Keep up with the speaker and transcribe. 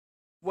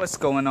What's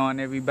going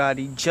on,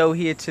 everybody? Joe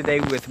here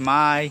today with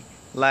my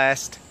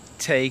last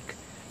take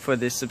for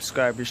this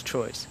subscriber's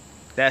choice.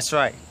 That's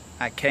right,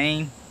 I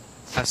came,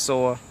 I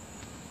saw,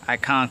 I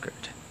conquered.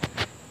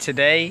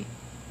 Today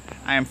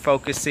I am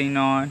focusing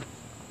on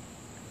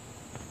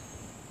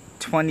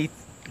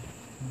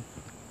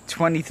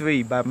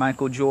 23 by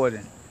Michael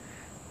Jordan.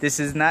 This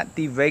is not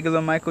the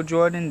regular Michael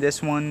Jordan.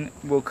 This one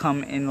will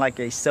come in like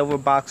a silver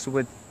box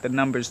with the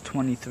numbers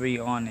 23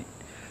 on it.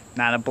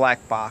 Not a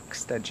black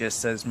box that just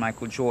says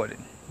Michael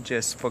Jordan.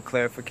 Just for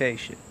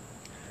clarification.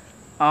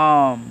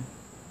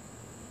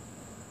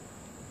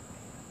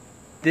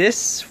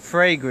 This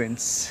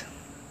fragrance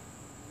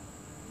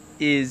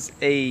is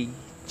a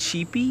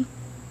cheapie,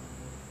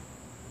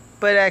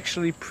 but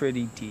actually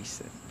pretty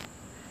decent.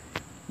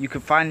 You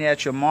can find it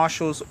at your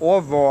Marshalls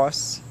or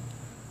Ross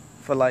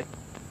for like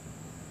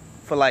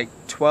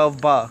 12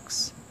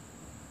 bucks.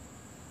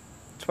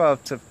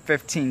 12 to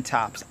 15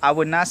 tops. I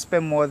would not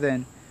spend more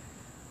than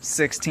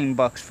 16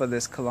 bucks for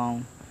this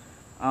cologne.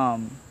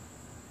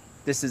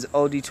 This is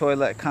Eau de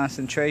Toilette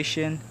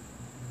concentration,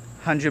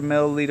 100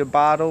 milliliter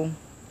bottle.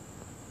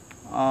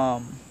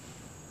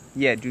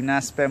 Yeah, do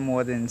not spend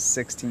more than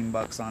 16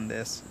 bucks on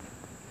this.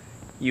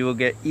 You will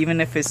get,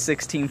 even if it's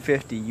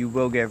 $16.50, you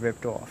will get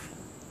ripped off.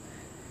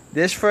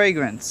 This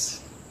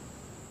fragrance,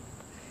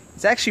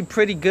 it's actually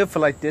pretty good for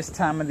like this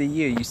time of the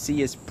year. You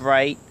see, it's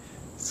bright,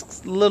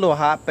 it's a little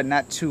hot, but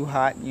not too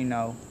hot, you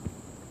know.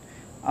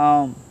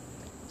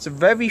 It's a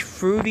very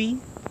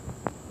fruity,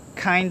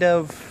 kind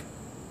of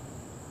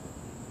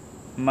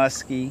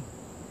musky,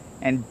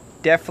 and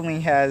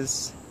definitely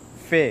has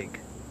fig.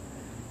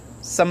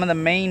 Some of the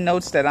main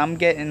notes that I'm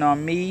getting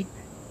on me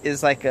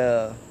is like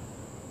a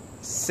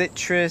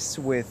citrus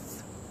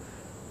with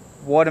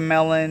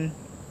watermelon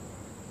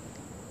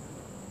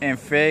and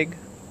fig.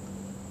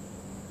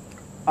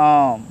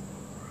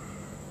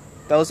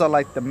 Those are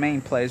like the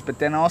main plays, but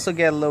then I also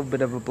get a little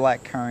bit of a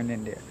black currant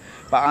in there.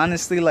 But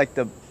honestly, like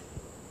the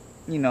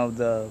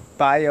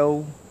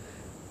bio,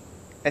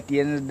 at the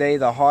end of the day,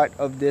 the heart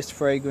of this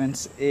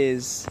fragrance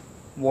is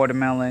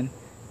watermelon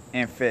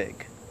and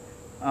fig.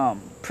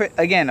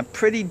 Again, a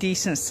pretty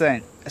decent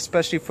scent,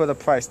 especially for the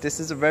price. This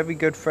is a very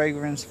good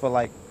fragrance for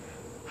like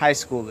high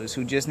schoolers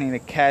who just need a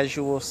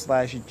casual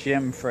 /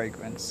 gym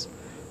fragrance.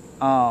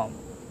 You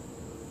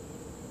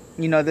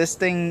know, this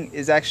thing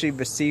is actually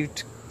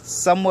received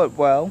somewhat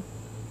well,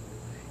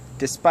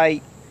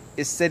 despite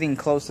it sitting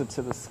closer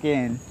to the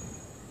skin.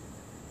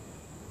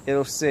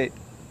 It'll sit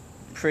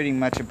pretty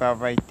much about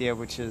right there,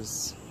 which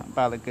is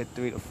about a good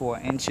 3 to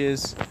 4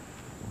 inches.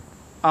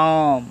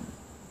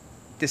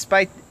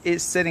 Despite it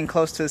sitting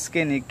close to the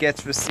skin, it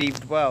gets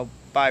received well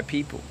by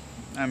people.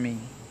 I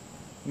mean,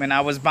 when I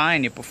was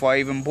buying it, before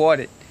I even bought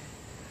it,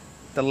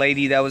 the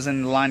lady that was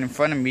in the line in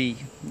front of me,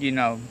 you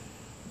know,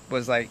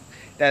 was like,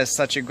 that is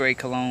such a great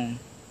cologne.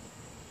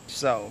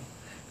 So,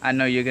 I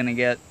know you're gonna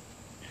get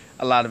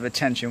a lot of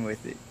attention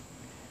with it.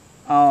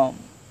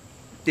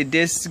 Did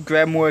this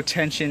grab more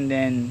attention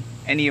than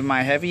any of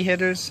my heavy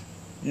hitters?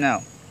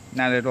 No,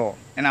 not at all.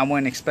 And I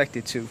wouldn't expect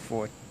it to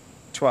for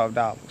 $12,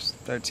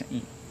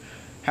 $13,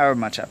 however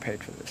much I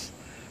paid for this.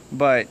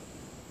 But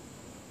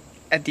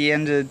at the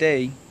end of the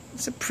day,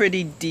 it's a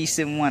pretty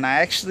decent one.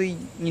 I actually,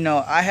 you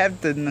know, I have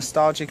the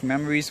nostalgic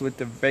memories with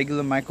the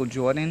regular Michael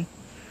Jordan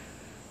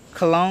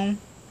cologne,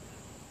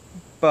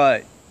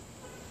 but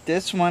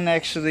this one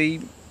actually,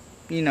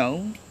 you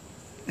know,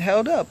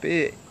 held up.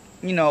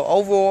 You know,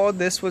 overall,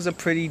 this was a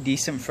pretty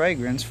decent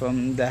fragrance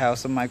from the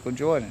house of Michael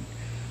Jordan.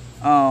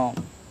 Now,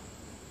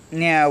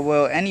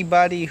 will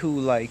anybody who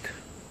like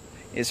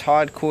is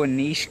hardcore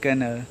niche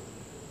gonna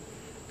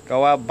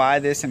go out, buy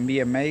this and be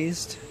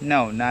amazed?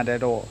 No, not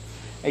at all.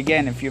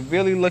 Again, if you're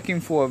really looking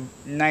for a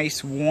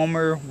nice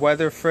warmer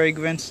weather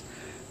fragrance,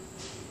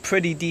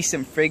 pretty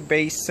decent fig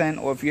based scent,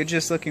 or if you're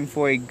just looking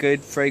for a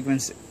good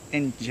fragrance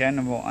in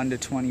general under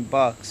 20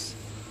 bucks,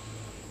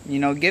 you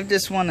know, give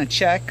this one a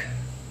check.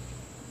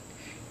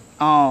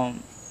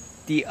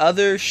 The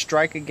other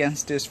strike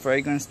against this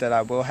fragrance that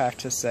I will have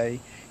to say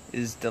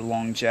is the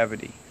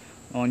longevity.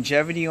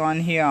 Longevity on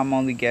here, I'm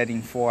only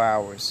getting 4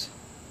 hours.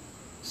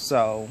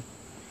 So,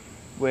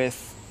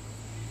 with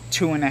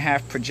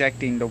 2.5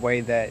 projecting the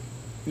way that,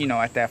 you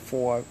know, at that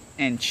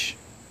 4-inch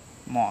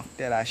mark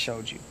that I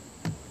showed you.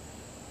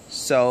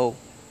 So,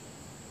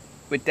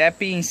 with that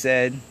being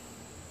said,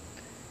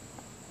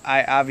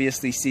 I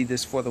obviously see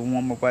this for the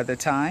warmer weather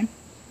time.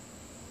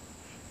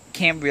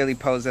 Can't really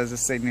pose as a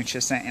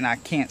signature scent, and I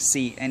can't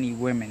see any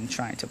women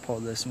trying to pull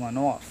this one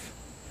off.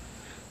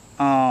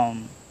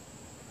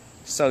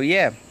 So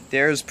yeah,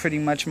 there's pretty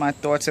much my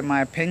thoughts and my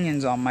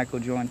opinions on Michael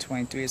Jordan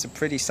 23. It's a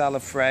pretty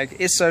solid frag.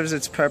 It serves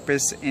its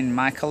purpose in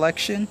my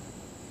collection.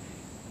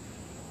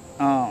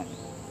 So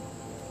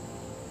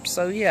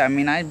yeah, I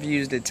mean, I've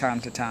used it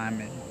time to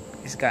time, and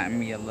it's gotten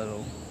me a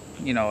little,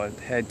 you know, a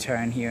head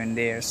turn here and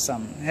there.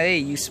 Some, hey,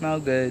 you smell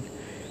good.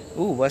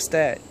 Ooh, what's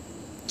that?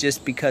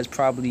 Just because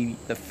probably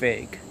the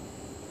fig.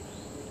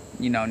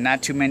 You know,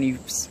 not too many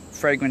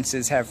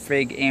fragrances have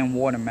fig and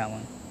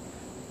watermelon.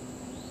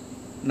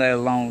 let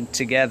alone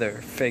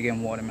together, fig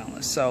and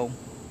watermelon. So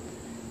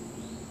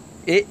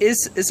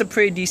it's a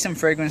pretty decent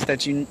fragrance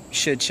that you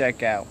should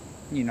check out.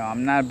 You know,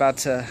 I'm not about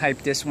to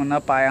hype this one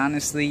up. I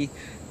honestly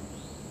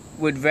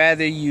would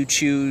rather you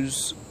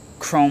choose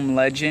Chrome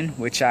Legend,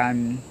 which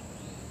I'm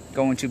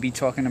going to be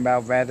talking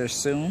about rather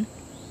soon,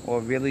 or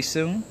really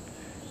soon.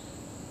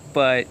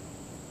 But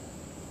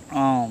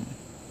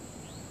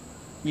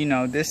you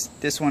know,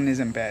 this one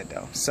isn't bad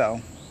though.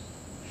 So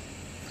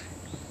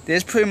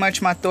there's pretty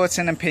much my thoughts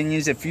and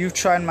opinions. If you've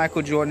tried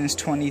Michael Jordan's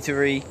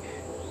 23,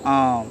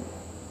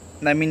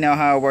 let me know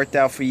how it worked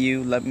out for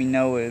you. Let me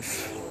know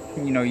if,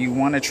 you know, you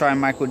want to try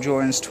Michael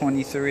Jordan's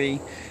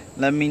 23.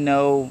 Let me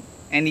know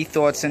any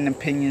thoughts and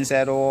opinions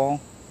at all.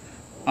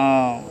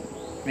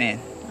 Man,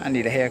 I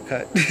need a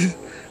haircut.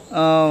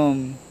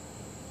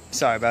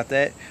 Sorry about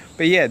that.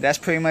 But yeah, that's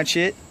pretty much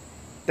it.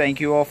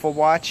 Thank you all for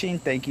watching.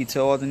 Thank you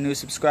to all the new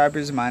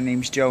subscribers. My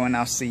name's Joe, and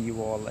I'll see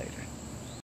you all later.